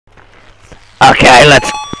Okay, let's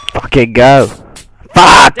fucking go.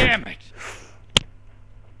 Fuck! Damn it!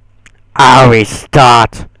 I'll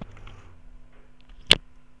restart.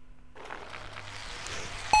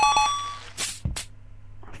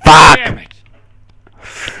 Fuck! Damn it!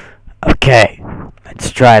 Okay, let's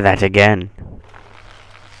try that again.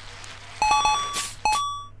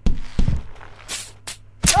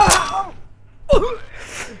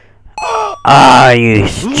 Ah, you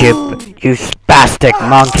stupid, you spastic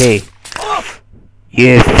monkey.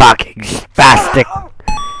 You fucking spastic.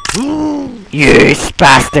 You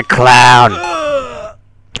spastic clown.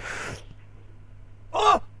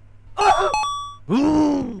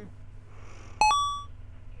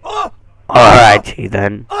 Alrighty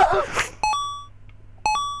then.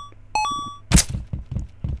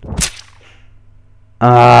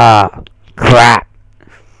 Ah, crap.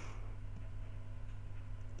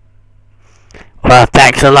 Well,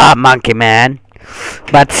 thanks a lot, Monkey Man.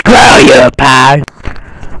 But screw you, pal.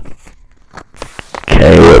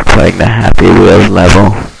 Okay, we're playing the Happy Wheels level.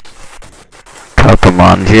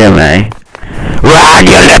 Pokemon Jimmy. Run,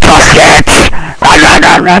 you little shits! Run, run,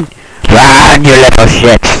 run, run! Run, you little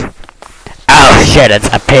shits! Oh shit, it's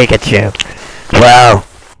a Pikachu. Well.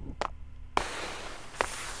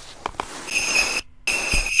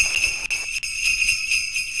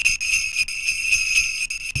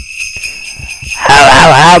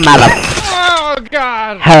 Ho, mother... Oh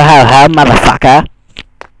God! Ho, motherfucker.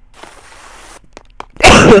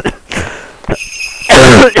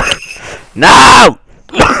 No!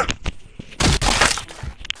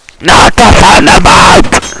 Not the thunderbolt!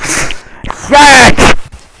 Shit!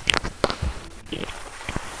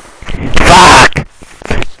 Fuck!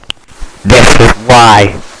 This is why.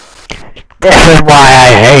 This is why I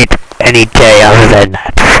hate any day other than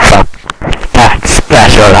that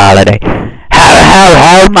special holiday.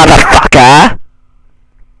 Ho, motherfucker!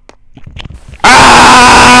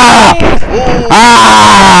 Ah!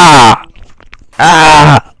 Ah!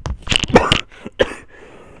 Ah!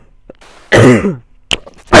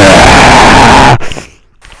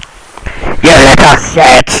 You little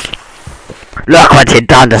shit! Look what you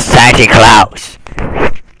done to Santa Claus!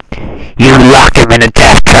 You locked him in a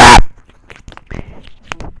death trap!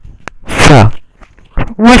 So,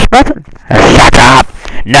 which button? Shut up!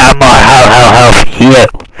 No more ho for you!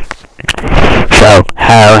 So,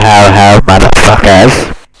 ho,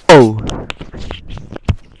 motherfuckers! Oh!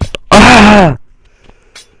 Ah!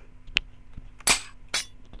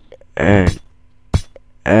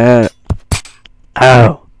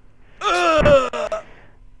 Oh! Oh!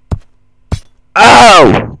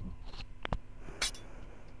 Oh!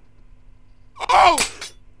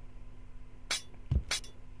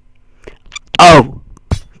 Oh!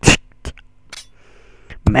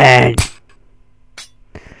 Man!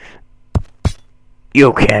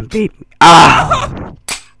 You can't beat me. Ah!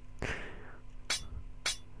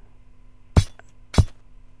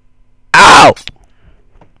 Ow!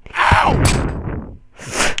 Ow!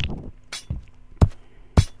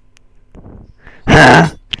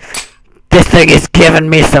 Huh? This thing is giving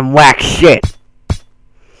me some whack shit.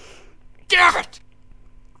 Damn it!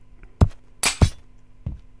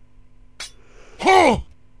 Oh!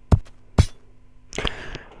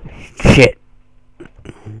 Shit.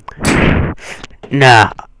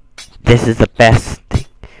 Nah. This is the best thing.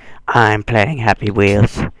 I'm playing Happy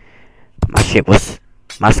Wheels. My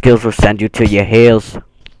skills will send you to your heels.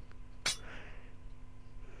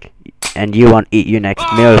 And you won't eat your next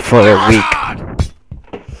meal for a week.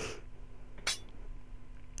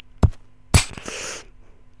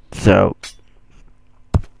 So.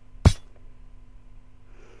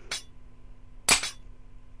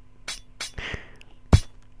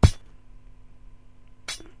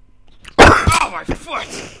 Oh, my foot!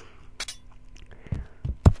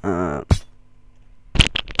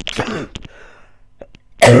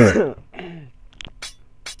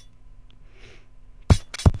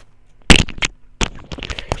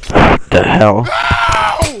 The hell?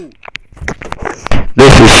 Ow!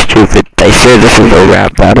 This is stupid. They say this is a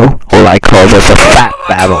rap battle. Well, I call this a fat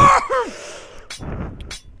battle.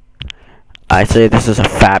 I say this is a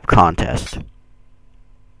fap contest.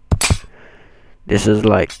 This is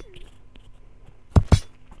like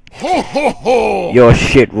Ho ho ho! your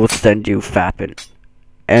shit will send you fapping.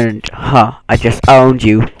 And I just owned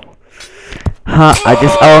you. I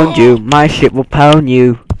just owned you. My shit will pwn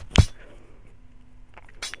you.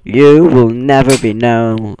 You will never be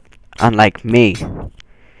known, unlike me.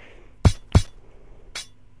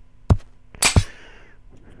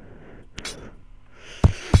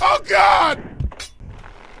 Oh God!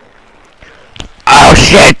 Oh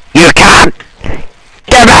shit! You can't!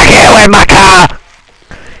 Get back here with my car!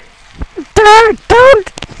 Dad!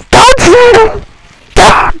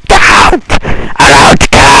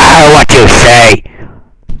 say?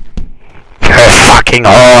 You're a fucking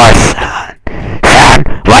horse, son. Son,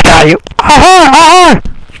 what are you?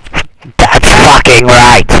 That's fucking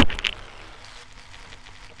right.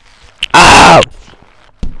 Oh!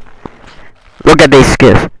 Look at these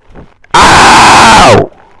skills.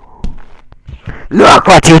 Oh! Look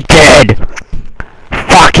what you did!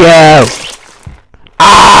 Fuck you!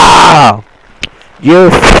 Oh! You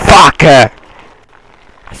fucker!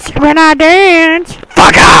 See when I dance?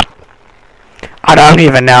 Fuck up! I don't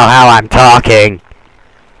even know how I'm talking.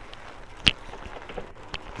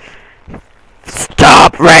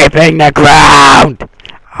 Stop raping the ground!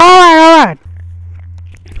 Alright.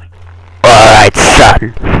 Alright,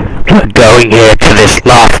 son. We're going here to this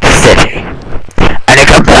lost city. Any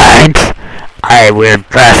complaints? I will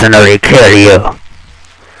personally kill you.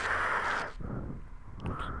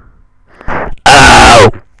 Oh!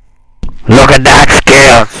 Look at that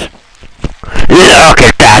skills! Look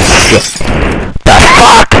at that shit! The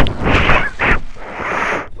fuck?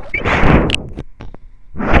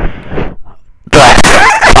 The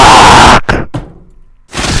fuck?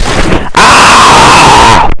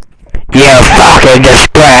 Ah! You fucking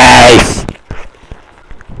disgrace!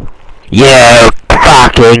 You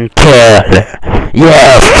fucking killer! You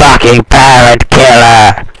fucking parent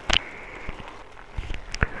killer!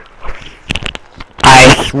 I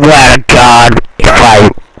swear to God,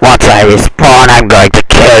 once I respawn, I'm going to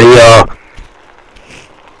kill you.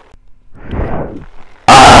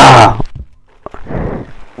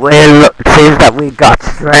 Well, it seems that we got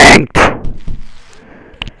strength.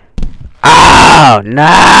 Oh,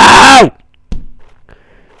 no!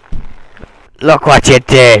 Look what you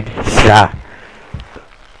did, sir.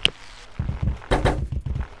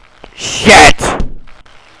 Shit!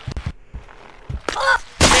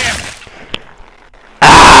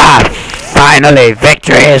 Finally,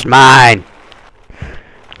 victory is mine!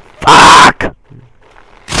 Fuck!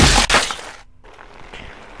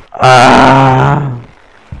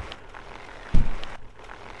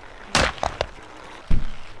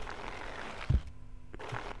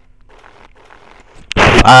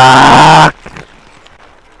 Fuck!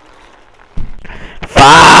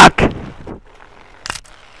 Fuck!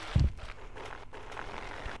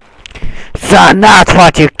 Son, that's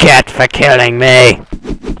what you get for killing me!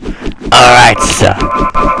 Alright, sir.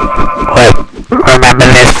 Well, remember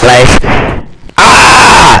this place?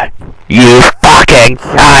 Ah! You fucking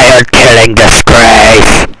child-killing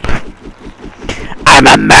disgrace!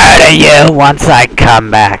 I'ma murder you once I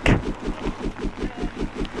come back.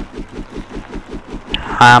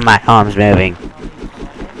 How are my arms moving?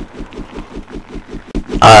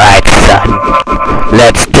 Alright, son.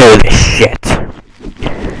 Let's do this shit.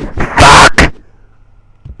 Fuck!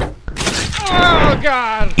 Oh,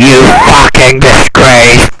 God! You fucking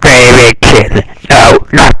disgrace, baby killer. No,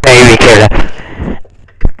 not baby killer.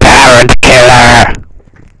 Parent killer.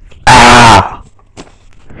 Ah.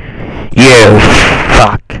 You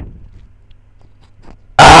fuck.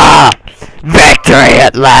 Ah. Victory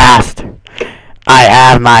at last. I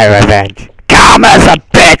have my revenge. Karma's a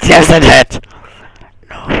bitch, isn't it?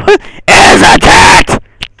 No. Isn't it?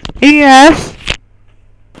 Yes.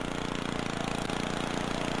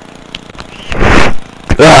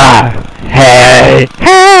 Hey!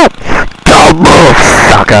 Help! Don't move,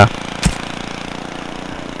 sucker!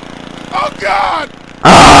 Oh, God!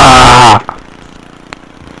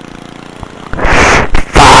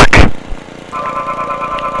 Fuck!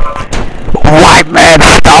 White man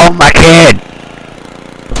stole my kid!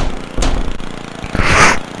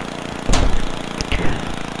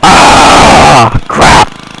 Crap!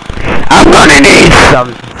 I'm gonna need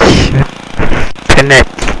some Can I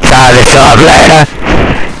try this off later?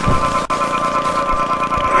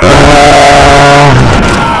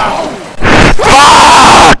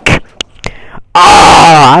 Fuck!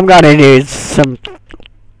 Oh, I'm gonna need some.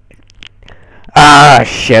 Ah,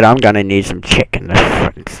 shit! I'm gonna need some chicken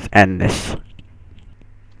to end this.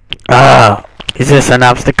 Oh, is this an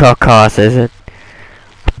obstacle course? Is it?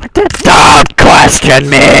 Don't question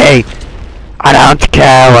me. I don't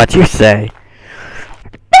care what you say.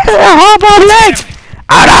 This is a horrible leg.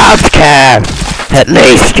 I don't care. At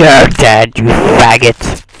least you're dead, you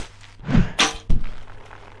faggot.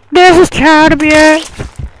 This is child abuse.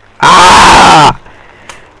 Ah!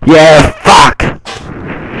 Yeah, fuck!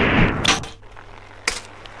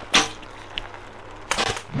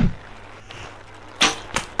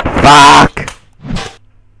 Fuck!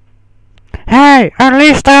 Hey, at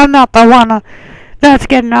least I'm not the one that's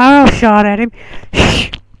getting an arrow shot at him.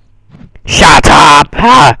 Shh! Shut up!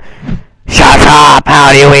 Shut up!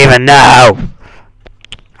 How do you even know?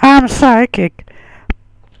 I'm psychic.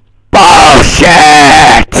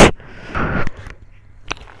 Bullshit!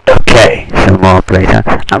 Okay, some more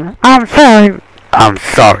playtime. I'm sorry. I'm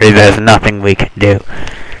sorry, there's nothing we can do.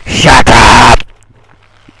 Shut up!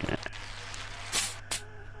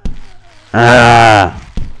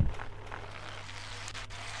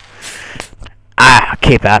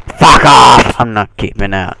 Keep out. Fuck off! I'm not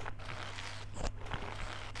keeping out.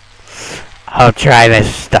 I'll try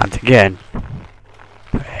this stunt again.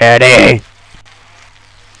 Ready?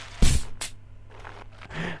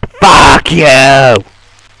 Fuck you!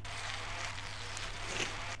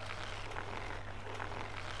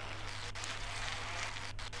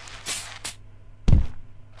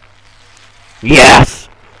 Yes!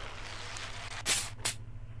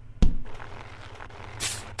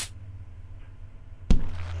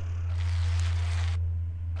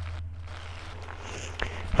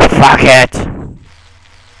 Fuck it!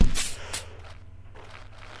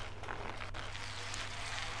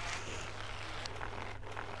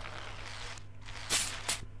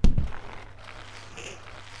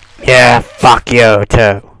 Yeah, fuck you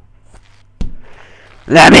too.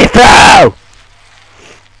 Let me through!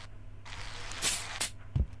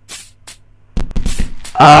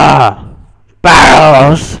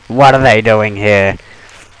 Barrels! What are they doing here?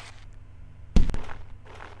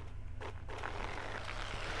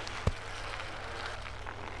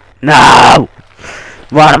 No!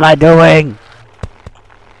 What am I doing?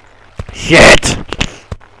 Shit!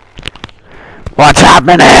 What's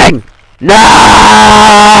happening?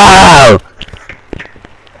 No!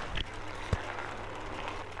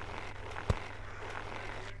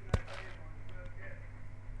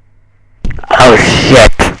 Oh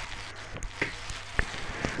shit!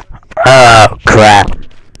 Oh crap!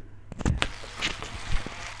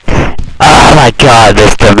 Oh my god,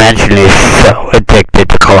 this dimension is so addicted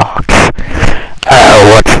to clocks.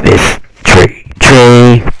 Oh, what's this? Tree.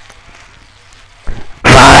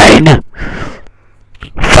 Fine.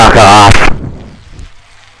 Fuck off.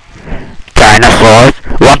 Dinosaurs?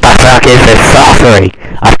 What the fuck is this sorcery?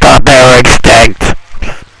 I thought they were extinct.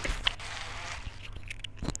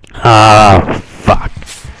 Oh, fuck.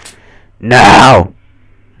 No!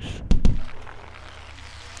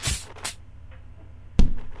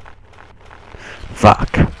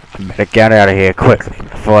 Fuck. I better get out of here quickly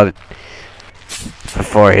before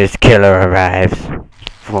his killer arrives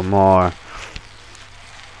for more.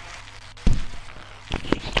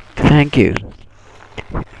 Thank you.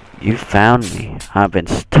 You found me. I've been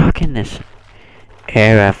stuck in this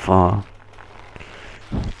era for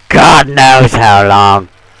God knows how long.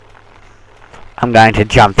 I'm going to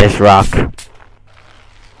jump this rock.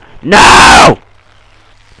 No!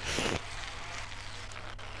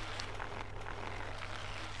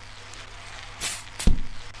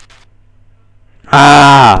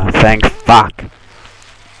 Ah, thank fuck.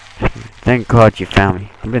 Thank God you found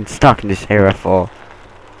me. I've been stuck in this era for...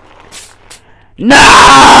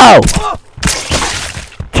 No!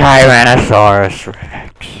 Tyrannosaurus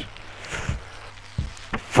Rex.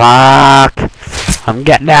 Fuck. I'm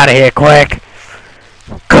getting out of here quick.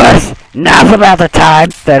 Cause now's about the time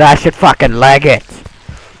that I should fucking leg it.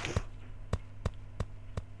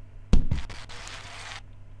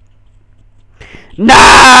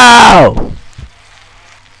 No!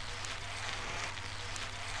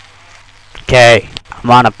 Okay,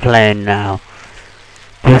 I'm on a plane now.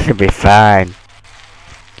 This should be fine.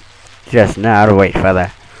 Just now to wait for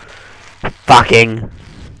the fucking...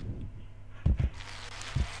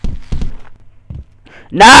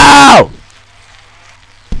 No!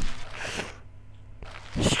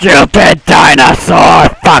 Stupid dinosaur!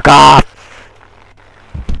 Fuck off!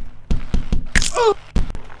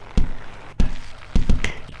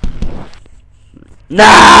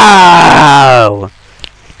 No!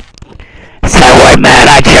 So what, man?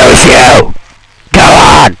 I chose you! Go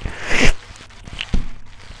on!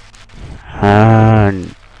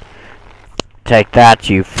 Take that,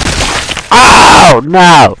 you oh,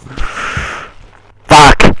 no!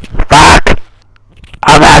 Fuck! Fuck!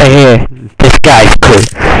 I'm out of here! This guy's cool.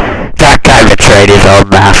 That guy betrayed his own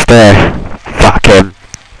master. Fuck him.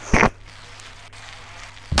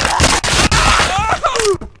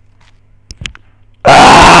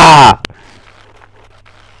 Ah!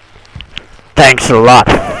 Thanks a lot,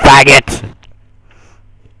 faggot!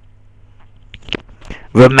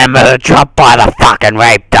 Remember to drop by the fucking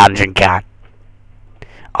rape dungeon, cunt.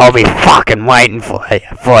 I'll be fucking waiting for you,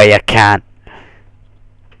 cunt.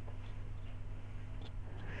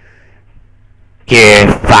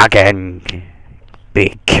 You fucking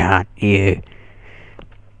big cunt, you.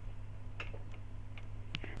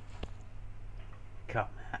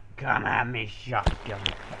 Come at me, shotgun.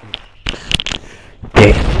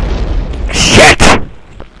 Shit!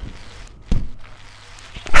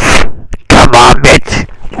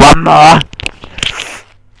 one more.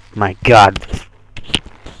 My God.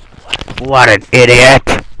 What an idiot.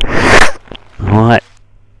 What?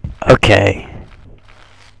 Okay.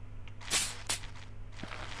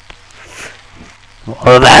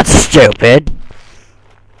 Well, that's stupid.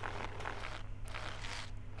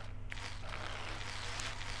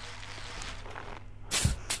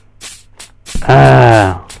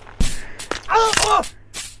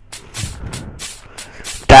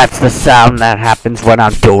 That's the sound that happens when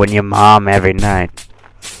I'm doing your mom every night.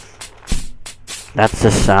 That's the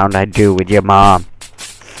sound I do with your mom.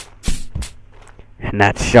 And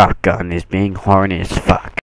that shotgun is being horny as fuck.